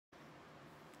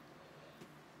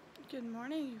Good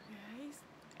morning, you guys.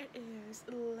 It is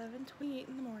 11:28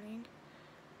 in the morning.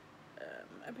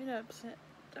 I've been up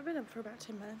for about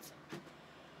 10 minutes.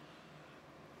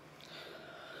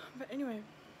 But anyway,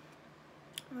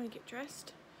 I'm gonna get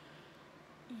dressed,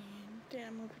 and then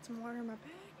I'm gonna put some water in my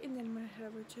bag, and then I'm gonna head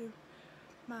over to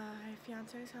my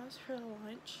fiance's house for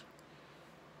lunch.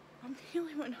 I'm the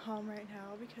only one home right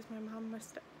now because my mom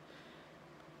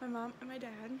and my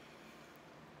dad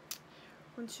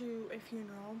went to a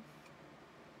funeral.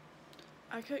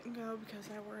 I couldn't go because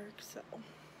I work, so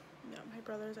yeah, my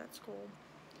brother's at school.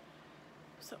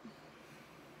 So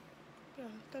yeah,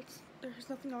 there's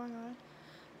nothing going on.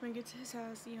 I'm gonna get to his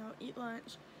house, eat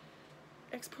lunch,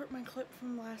 export my clip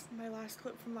from my last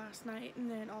clip from last night, and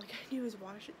then all I gotta do is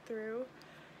wash it through,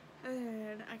 and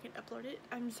then I can upload it.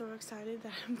 I'm so excited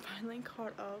that I'm finally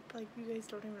caught up. Like, you guys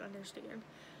don't even understand.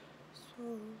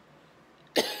 So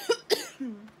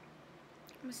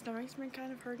my stomach's been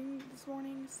kind of hurting this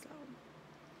morning, so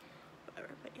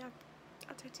whatever. But yeah,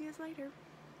 I'll talk to you guys later.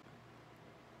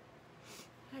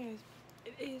 Hi guys,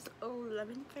 it is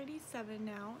 11:37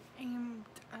 now, and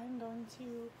I'm going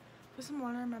to put some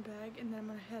water in my bag, and then I'm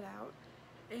gonna head out.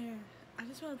 And I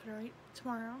just want to put it right,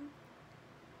 tomorrow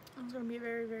it's gonna be a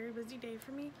very, very busy day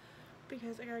for me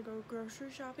because I gotta go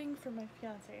grocery shopping for my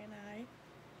fiance and I.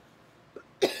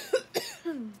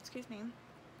 Excuse me.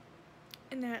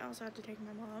 And then I also have to take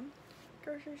my mom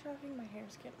grocery shopping. My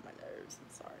hair's getting on my nerves,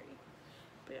 I'm sorry.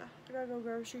 But yeah, I gotta go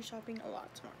grocery shopping a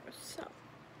lot tomorrow. So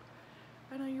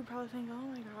I know you're probably thinking, oh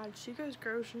my god, she goes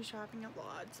grocery shopping a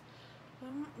lot.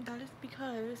 Well, that is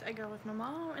because I go with my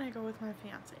mom and I go with my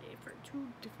fiance for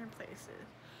 2 different places.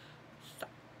 So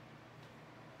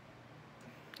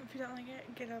if you don't like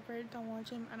it, get over it, don't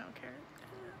watch him, I don't care.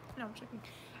 No, I'm joking,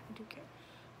 I do care.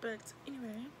 But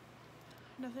anyway,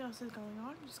 nothing else is going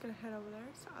on. I'm just gonna head over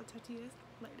there, so I'll talk to you guys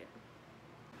later.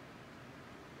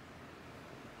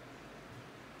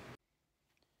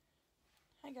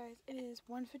 Hi guys, it is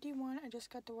 1:51. I just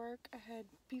got to work. I had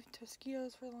beef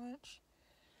Tostitos for lunch.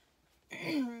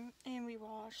 And we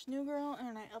watched New Girl,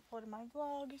 and I uploaded my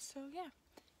vlog. So yeah,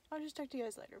 I'll just talk to you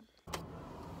guys later.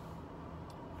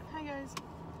 Hi guys,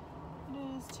 it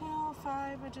is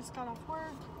 10:05. I just got off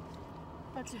work.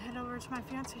 About to head over to my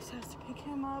fiance's house to pick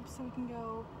him up so we can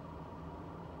go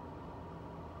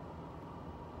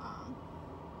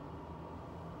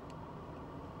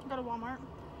go to Walmart,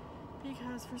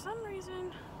 because for some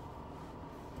reason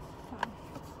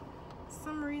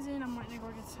I'm wanting to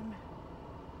go get some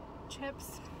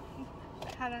chips.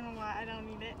 I don't know why, I don't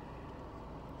need it.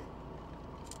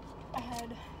 I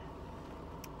had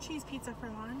cheese pizza for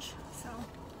lunch, so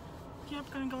yep,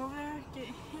 gonna go over there, get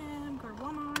him, go to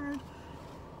Walmart,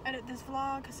 edit this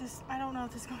vlog, because I don't know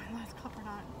if this is going to last clip or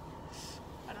not.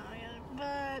 I don't know yet,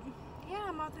 but yeah,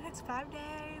 I'm out the next 5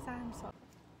 days. I'm so...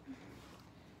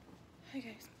 Hi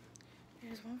guys,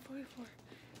 it is 1:44.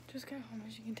 Just got home,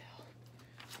 as you can tell.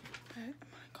 But I'm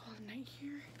gonna call it a night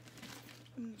here.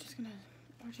 I'm just gonna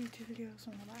watch YouTube videos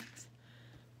and relax.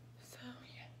 So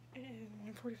yeah, it is 1:45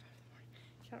 in the morning.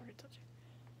 I already told you.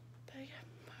 But yeah,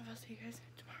 I'll see you guys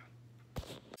tomorrow.